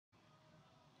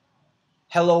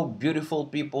Hello, beautiful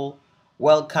people.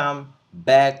 Welcome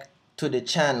back to the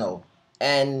channel.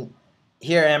 And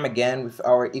here I am again with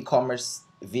our e-commerce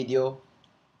video.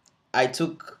 I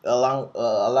took a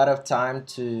lot of time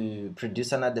to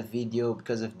produce another video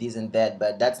because of this and that,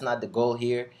 but that's not the goal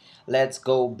here. Let's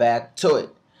go back to it.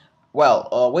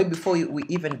 Well, wait before we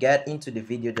even get into the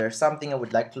video, there's something I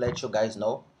would like to let you guys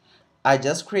know. I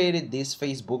just created this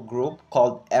Facebook group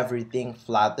called Everything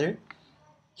Flutter.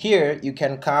 Here you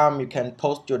can come, you can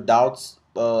post your doubts.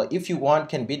 If you want,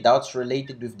 can be doubts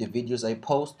related with the videos I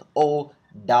post, or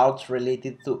doubts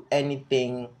related to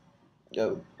anything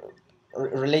uh,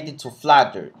 related to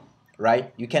Flutter,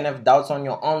 right? You can have doubts on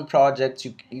your own projects.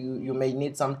 You may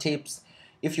need some tips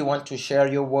if you want to share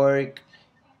your work,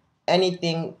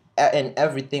 anything and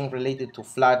everything related to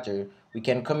Flutter, we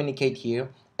can communicate here.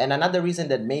 And another reason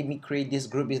that made me create this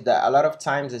group is that a lot of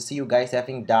times I see you guys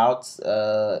having doubts,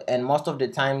 and most of the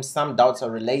time some doubts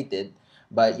are related,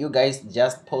 but you guys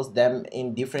just post them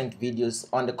in different videos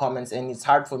on the comments, and it's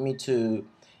hard for me to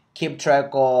keep track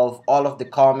of all of the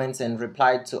comments and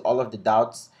reply to all of the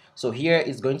doubts. So here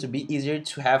it's going to be easier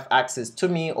to have access to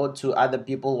me or to other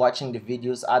people watching the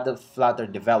videos, other Flutter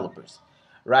developers,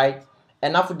 right?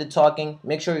 Enough with the talking.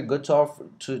 Make sure you go to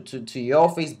your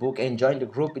Facebook and join the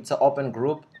group. It's an open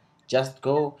group. Just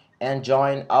go and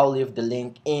join. I'll leave the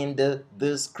link in the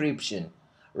description,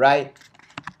 right?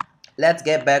 Let's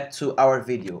get back to our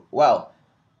video. Well,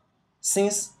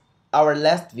 since our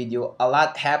last video, a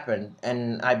lot happened,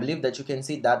 and I believe that you can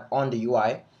see that on the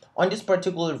UI. On this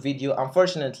particular video,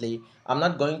 unfortunately, I'm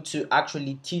not going to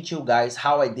actually teach you guys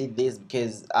how I did this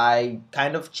because I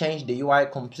kind of changed the UI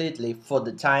completely for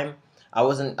the time. I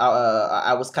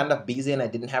was kind of busy and I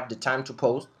didn't have the time to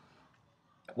post.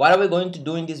 What are we going to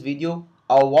do in this video?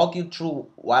 I'll walk you through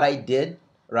what I did,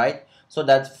 right? So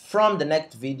that from the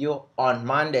next video on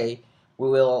Monday, we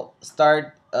will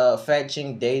start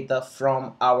fetching data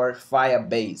from our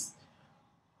Firebase.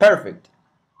 Perfect.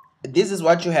 This is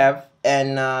what you have,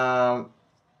 and I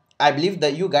believe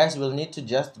that you guys will need to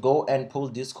just go and pull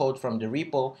this code from the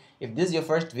repo. If this is your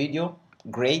first video,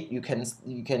 great. You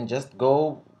can just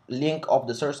go. Link of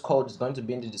the source code is going to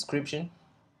be in the description.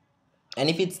 And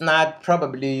if it's not,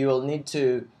 probably you will need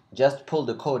to just pull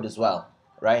the code as well,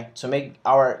 right? To make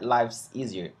our lives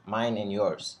easier, mine and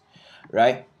yours,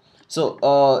 right? So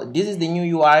this is the new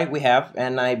UI we have,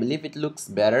 and I believe it looks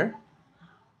better.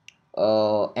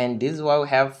 And this is what we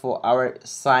have for our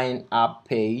sign up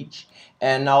page.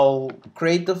 And I'll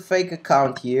create a fake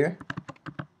account here.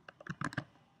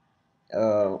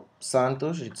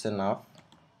 Santos, it's enough.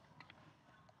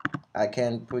 I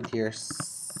can put here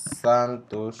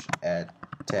Santos at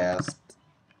test.com,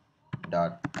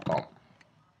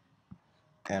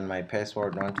 and my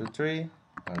password 123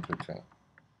 123.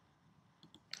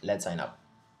 Let's sign up.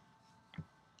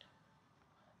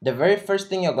 The very first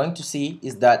thing you're going to see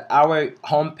is that our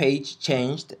home page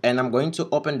changed, and I'm going to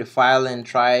open the file and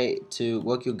try to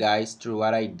walk you guys through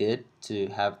what I did to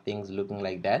have things looking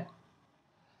like that.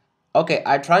 Okay,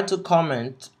 I tried to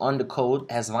comment on the code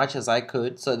as much as I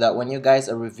could so that when you guys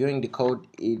are reviewing the code,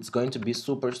 it's going to be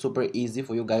super easy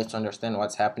for you guys to understand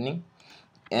what's happening.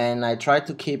 And I try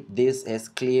to keep this as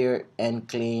clear and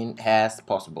clean as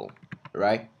possible,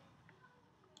 right?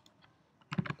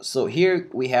 So here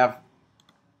we have,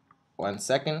 one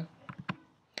second.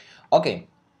 Okay,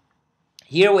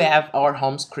 here we have our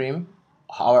home screen.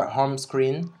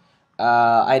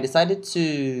 I decided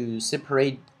to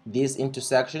separate these into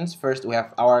sections. First, we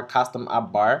have our custom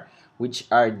app bar, which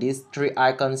are these three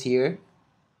icons here.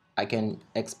 I can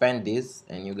expand this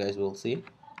and you guys will see.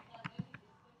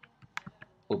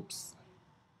 Oops.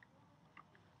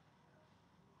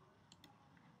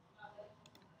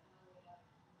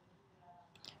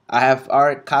 I have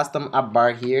our custom app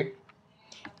bar here,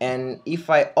 and if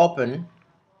I open,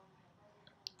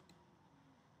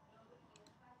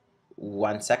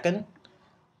 one second,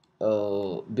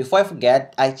 before I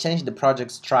forget, I changed the project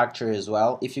structure as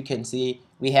well. If you can see,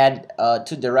 we had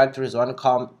two directories, one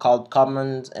called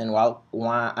commons and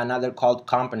another called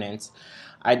components.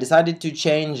 I decided to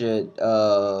change it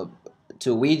to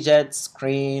widget,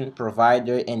 screen,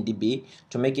 provider, and DB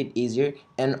to make it easier.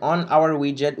 And on our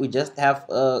widget, we just have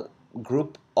a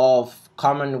group of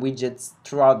common widgets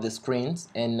throughout the screens,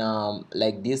 and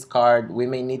like this card, we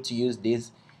may need to use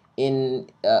this in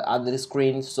other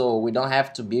screens, so we don't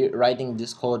have to be writing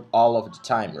this code all of the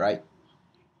time, right?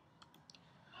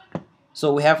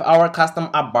 So we have our custom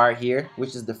app bar here,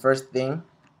 which is the first thing.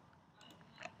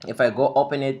 If I go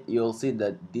open it, you'll see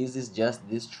that this is just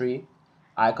these three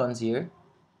icons here.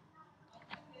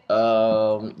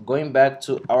 Going back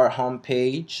to our home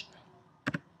page,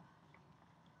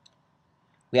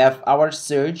 We have our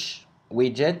search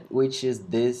widget, which is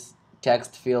this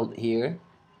text field here,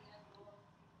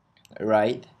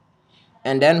 right?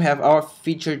 And then we have our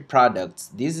featured products.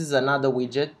 This is another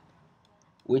widget,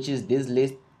 which is this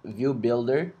list view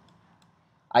builder.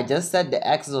 I just set the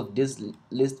axis of this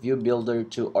list view builder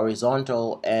to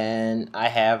horizontal, and I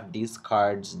have these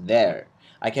cards there.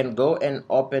 I can go and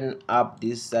open up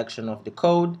this section of the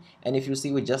code, and if you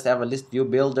see, we just have a list view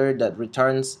builder that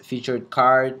returns featured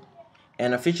card,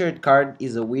 and a featured card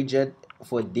is a widget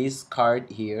for this card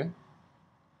here,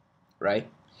 right?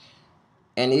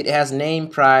 And it has name,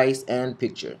 price, and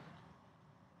picture.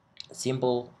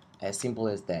 Simple as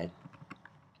that.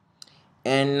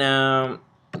 And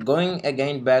going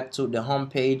again back to the home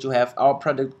page, you have our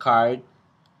product card,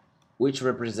 which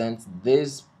represents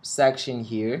this section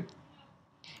here.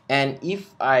 And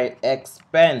if I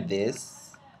expand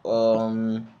this,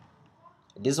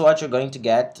 this is what you're going to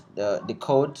get, the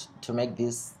code to make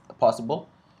this possible.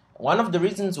 One of the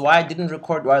reasons why I didn't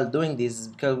record while doing this is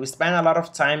because we spent a lot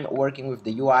of time working with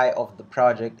the UI of the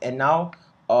project, and now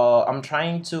I'm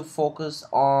trying to focus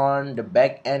on the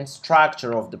back-end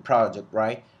structure of the project,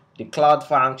 right? The cloud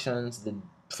functions, the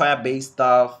Firebase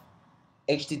stuff,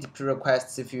 HTTP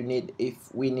requests if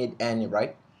we need any,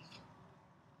 right?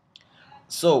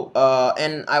 So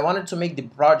and I wanted to make the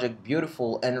project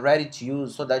beautiful and ready to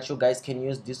use so that you guys can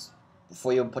use this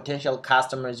for your potential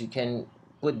customers. You can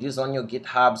put this on your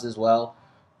GitHubs as well,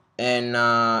 and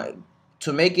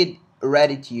to make it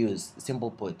ready to use,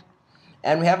 simple put.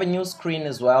 And we have a new screen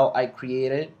as well I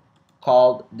created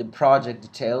called the project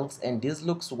details, and this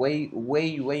looks way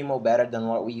more better than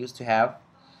what we used to have.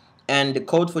 And the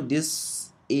code for this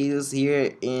is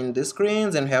here in the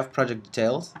screens, and we have project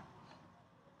details.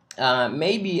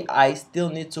 Maybe I still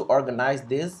need to organize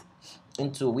this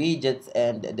into widgets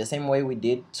and the same way we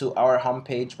did to our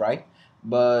homepage, right?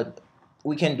 But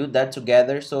we can do that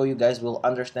together so you guys will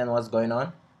understand what's going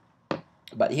on.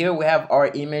 But here we have our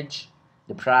image,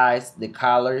 the price, the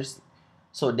colors.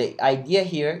 So the idea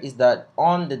here is that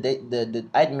on the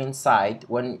admin side,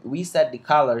 when we set the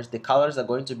colors are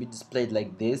going to be displayed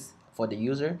like this for the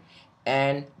user,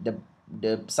 and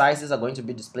the sizes are going to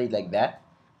be displayed like that.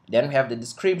 Then we have the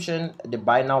description, the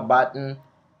buy now button,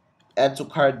 add to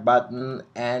cart button,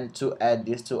 and to add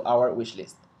this to our wish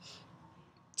list.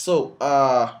 So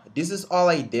this is all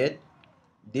I did.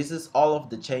 This is all of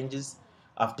the changes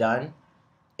I've done.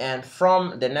 And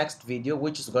from the next video,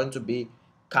 which is going to be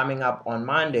coming up on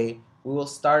Monday, we will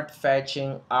start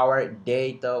fetching our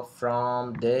data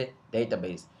from the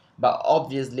database. But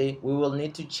obviously we will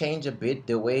need to change a bit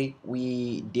the way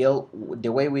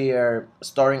we are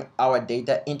storing our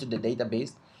data into the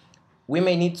database. We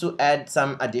may need to add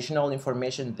some additional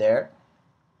information there,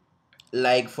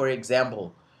 like for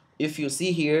example, if you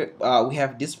see here, we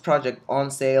have this project on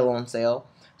sale.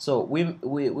 So we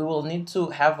will need to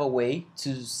have a way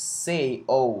to say,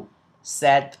 oh,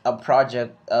 set a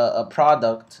product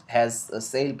has a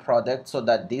sale product, so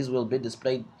that this will be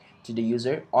displayed to the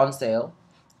user on sale.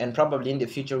 And probably in the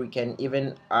future we can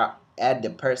even add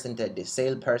the percentage, the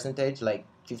sale percentage, like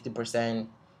 50%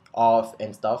 off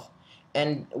and stuff.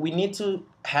 And we need to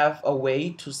have a way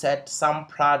to set some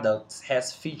products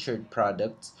as featured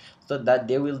products, so that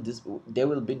they will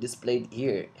be displayed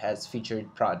here as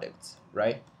featured products,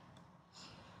 right?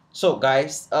 So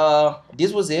guys,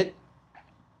 this was it.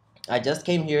 I just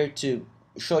came here to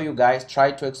show you guys,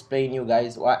 try to explain you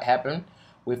guys what happened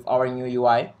with our new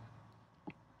UI.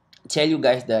 Tell you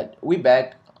guys that we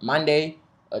back Monday.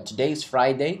 Today is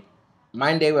Friday.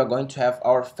 Monday we're going to have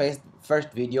our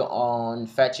first video on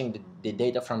fetching the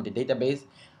data from the database,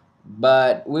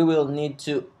 but we will need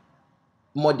to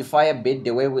modify a bit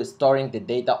the way we're storing the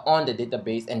data on the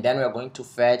database, and then we're going to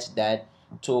fetch that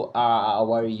to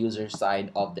our user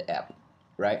side of the app,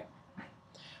 right?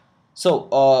 So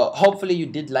hopefully you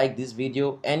did like this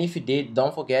video, and if you did,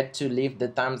 don't forget to leave the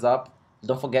thumbs up.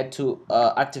 Don't forget to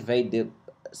activate the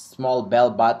small bell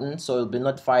button so you'll be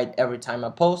notified every time I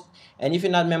post. And if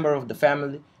you're not a member of the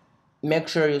family, make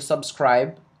sure you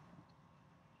subscribe.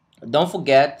 Don't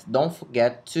forget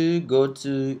to go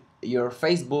to your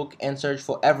Facebook and search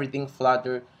for everything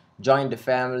Flutter. Join the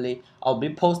family. I'll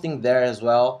be posting there as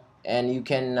well, and you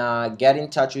can get in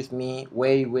touch with me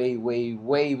way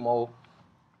more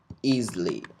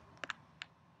easily.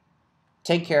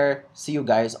 Take care. See you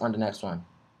guys on the next one.